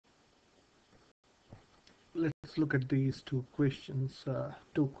let's look at these two questions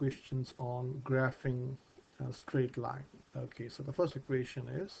on graphing a straight line. Okay, so the first equation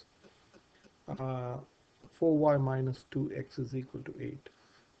is uh, 4y minus 2x is equal to 8.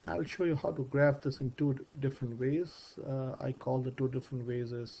 I'll show you how to graph this in two different ways. I call the two different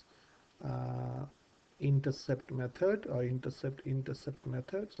ways as uh, intercept method or intercept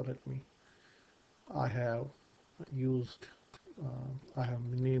method. So I have used, I have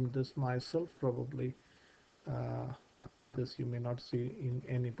named this myself, probably uh, this you may not see in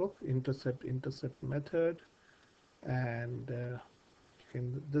any book. Intercept method, and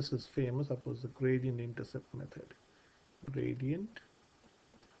this is famous, of course, the gradient intercept method. Gradient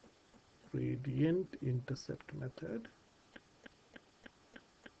intercept method.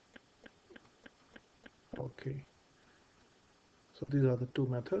 Okay, so these are the two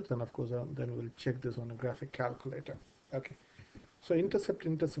methods, and of course then we'll check this on a graphic calculator. Okay, so intercept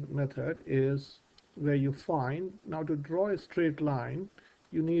method is where you find, now to draw a straight line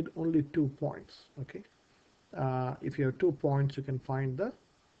you need only 2 points. Okay, if you have 2 points you can find the,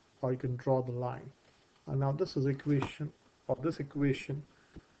 or you can draw the line. Now this is equation, or this equation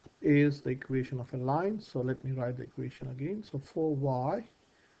is the equation of a line. So let me write the equation again. So 4y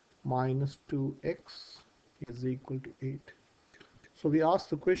minus 2x is equal to 8. So we ask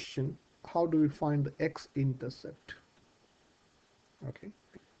the question, how do we find the x-intercept? Okay,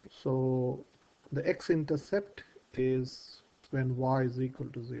 so the x-intercept is when y is equal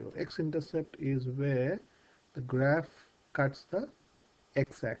to 0. X-intercept is where the graph cuts the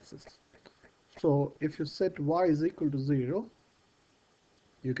x-axis. So if you set y is equal to 0,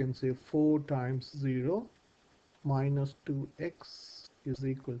 you can say 4 times 0 minus 2x is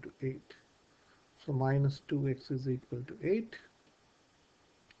equal to 8. So minus 2x is equal to 8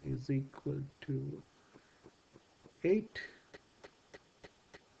 is equal to 8.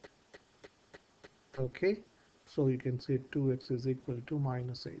 Okay, so you can say 2x is equal to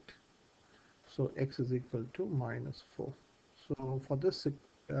minus 8. So x is equal to minus 4. So for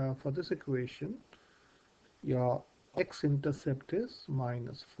this equation, your x-intercept is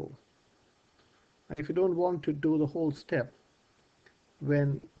minus 4. And if you don't want to do the whole step,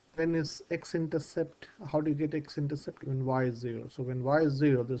 when is x-intercept, how do you get x-intercept? When y is 0. So when y is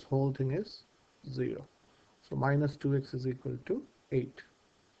 0, this whole thing is 0. So minus 2x is equal to 8.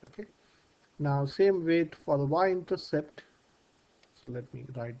 Okay. Now same way for the y-intercept. So let me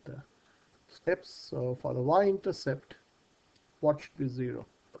write the steps. So for the y-intercept, what should be 0?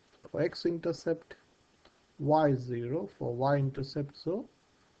 For x-intercept, y is 0. For y-intercept, so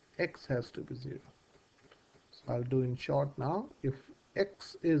x has to be 0. So I'll do in short now. If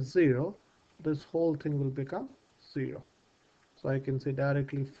x is 0, this whole thing will become 0. So I can say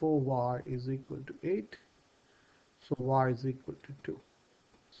directly 4y is equal to 8. So y is equal to 2.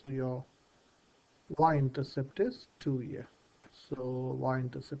 So your y-intercept is 2 here. So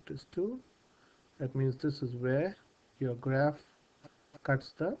y-intercept is 2. That means this is where your graph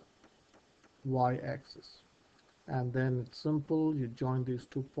cuts the y-axis. And then it's simple. You join these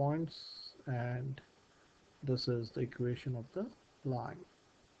 2 points, and this is the equation of the line.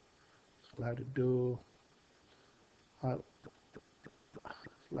 So I'll have to do, I'll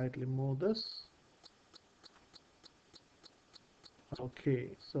slightly move this.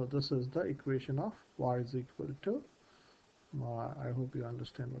 Okay, so this is the equation of y is equal to, I hope you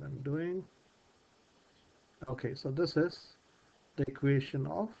understand what I'm doing. Okay, so this is the equation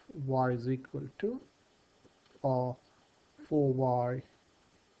of y is equal to, or 4y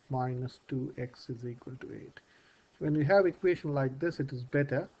minus 2x is equal to 8. When you have equation like this, it is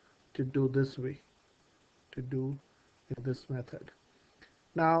better to do this way, to do in this method.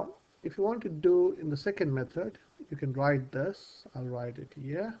 Now if you want to do in the second method, you can write this. I'll write it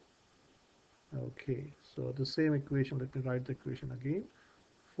here. Okay, so the same equation, let me write the equation again.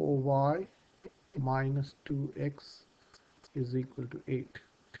 4y minus 2x is equal to 8.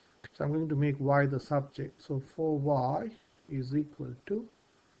 So I'm going to make y the subject. So 4y is equal to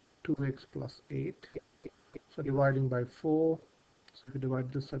 2x plus 8. So dividing by 4. So if you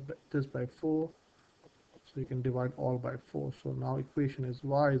divide this by 4, so you can divide all by 4. So now equation is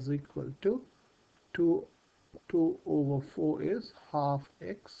y is equal to 2 over 4 is half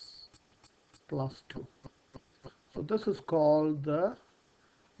x plus 2. So this is called the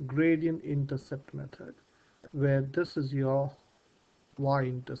gradient intercept method, where this is your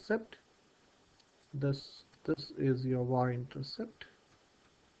y-intercept, this is your y-intercept,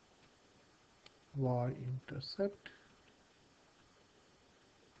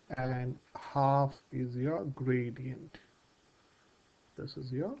 and half is your gradient. This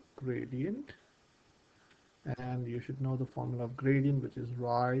is your gradient, and you should know the formula of gradient, which is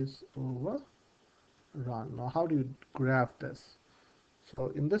rise over run. Now how do you graph this?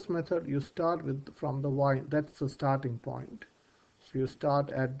 So in this method you start with from the y, that's the starting point. So you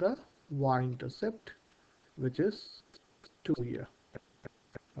start at the y-intercept, which is 2 here,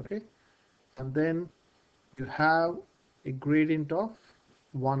 okay, and then you have a gradient of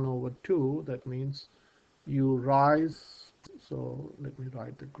 1 over 2. That means you rise. So let me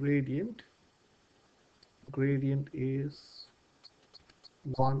write the gradient. Gradient is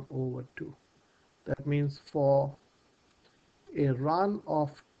 1 over 2. That means for a run of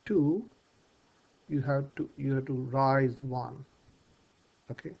 2 you have to rise 1.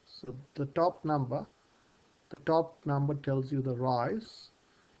 Okay, so the top number tells you the rise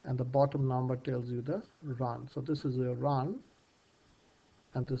and the bottom number tells you the run. So this is your run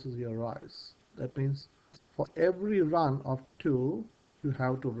and this is your rise. That means for every run of 2 you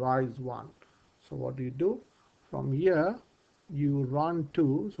have to rise 1. So what do you do? From here you run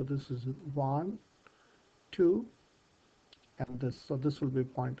 2, so this is 1, 2, and this, so this will be a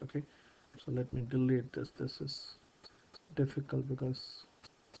point. Okay, so let me delete this. This is difficult because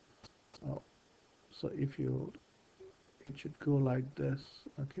so if you, it should go like this.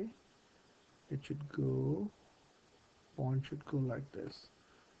 Okay, it should go, point should go like this.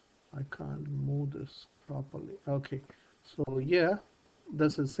 I can't move this properly. Okay, so yeah,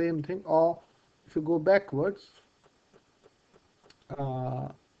 this is same thing. Or if you go backwards,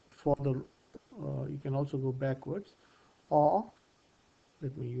 for the you can also go backwards, or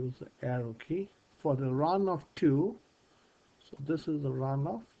let me use the arrow key for the run of 2. So this is the run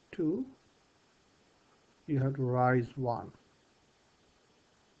of 2. You have to rise 1.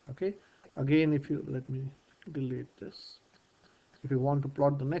 Okay, again, if you, let me delete this. If you want to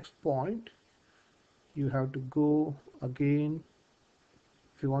plot the next point, you have to go again.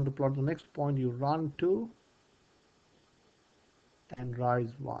 If you want to plot the next point, you run 2 and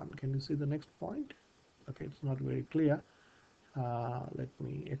rise 1. Can you see the next point? Okay, it's not very clear. Let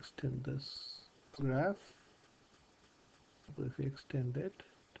me extend this graph. So if we extend it,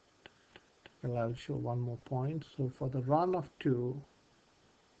 well, I'll show one more point. So for the run of 2,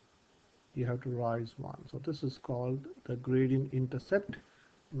 you have to rise 1. So this is called the gradient intercept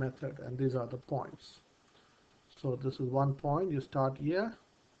method, and these are the points. So this is one point, you start here,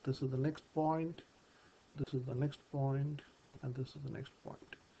 this is the next point, this is the next point, and this is the next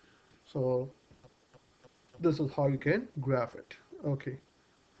point. So this is how you can graph it. Okay,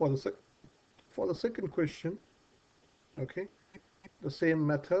 for the second question, okay, the same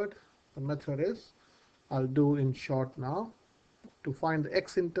method. The method is, I'll do in short now. To find the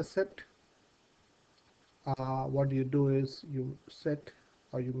x-intercept, what you do is you set,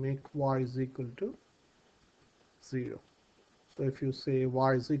 or you make y is equal to 0. So if you say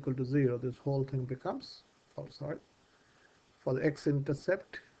y is equal to 0, this whole thing becomes, oh sorry, for the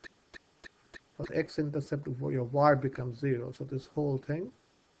x-intercept, for your y becomes 0. So this whole thing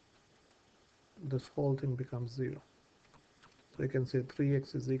becomes 0. So you can say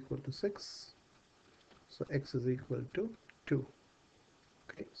 3x is equal to 6. So x is equal to 2.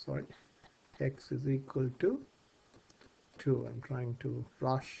 Okay, sorry, x is equal to 2. I'm trying to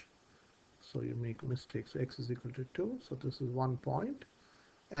rush, so you make mistakes. So x is equal to 2. So this is 1 point.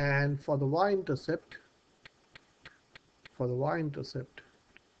 And for the y-intercept,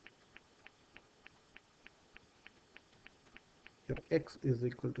 your x is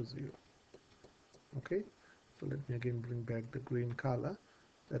equal to 0. Okay, so let me again bring back the green color.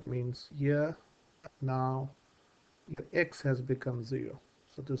 That means here now your x has become 0.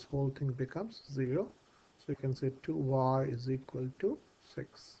 So this whole thing becomes 0. So you can say 2y is equal to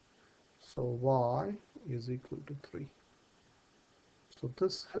 6. So y is equal to 3. So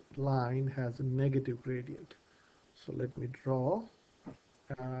this line has a negative gradient. So let me draw.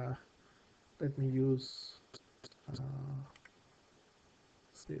 Let me use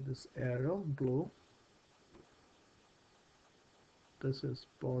say this arrow blue. This is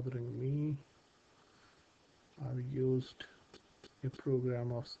bothering me. I've used a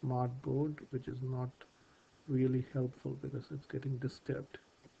program of Smartboard, which is not really helpful because it's getting disturbed.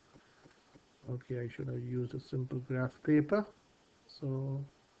 Okay, I should have used a simple graph paper. So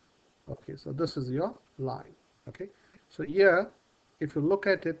okay, so this is your line. Okay, so here if you look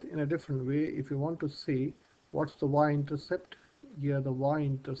at it in a different way, if you want to see what's the y-intercept, here the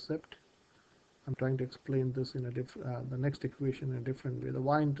y-intercept, I'm trying to explain this in a the next equation in a different way. The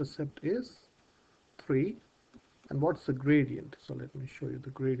y-intercept is 3, and what's the gradient? So let me show you the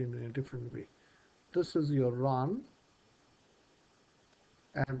gradient in a different way. This is your run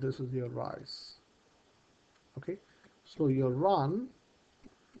and this is your rise. Okay, so your run,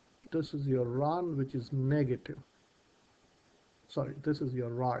 this is your run, which is negative. Sorry, this is your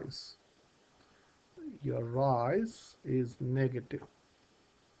rise. your rise is negative.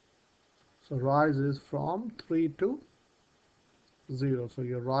 So rise is from 3 to 0. So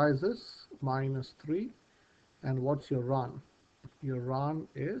your rise is minus 3. And what's your run? Your run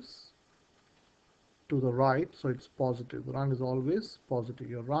is to the right, so it's positive. The run is always positive.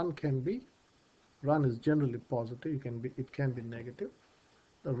 Your run is generally positive. It can be negative.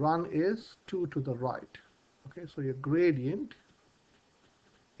 The run is 2 to the right. Okay, so your gradient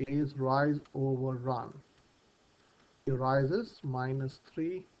is rise over run. Your rise is minus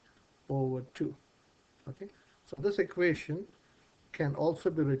 3 over 2. Okay, so this equation can also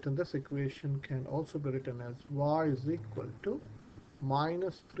be written as y is equal to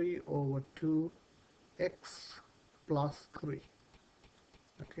minus 3 over 2x plus 3.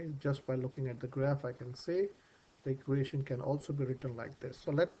 Okay, just by looking at the graph I can say the equation can also be written like this.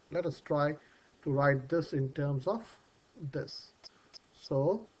 So let us try to write this in terms of this.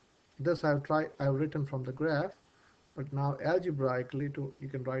 So this I've written from the graph, but now algebraically you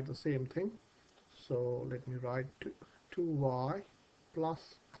can write the same thing. So let me write 2y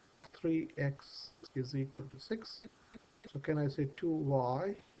plus 3x is equal to 6. So can I say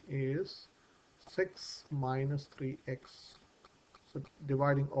 2y is 6 minus 3x? So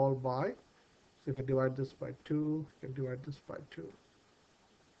dividing all by, so if I divide this by 2, you can divide this by 2,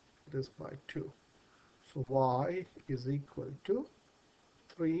 this by 2. So y is equal to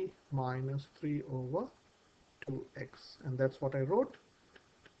 3 minus 3 over 2x, and that's what I wrote.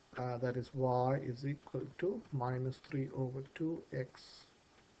 That is y is equal to minus 3 over 2x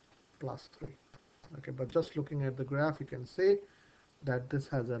plus 3. Okay, but just looking at the graph you can say that this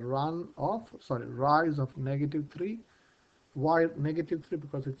has a rise of negative 3. Why negative 3?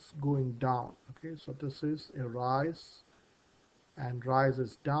 Because it's going down. Okay, so this is a rise, and rise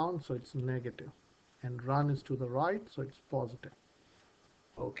is down, so it's negative, and run is to the right, so it's positive.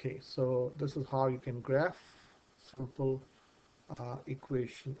 Okay, so this is how you can graph simple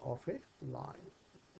equation of a line.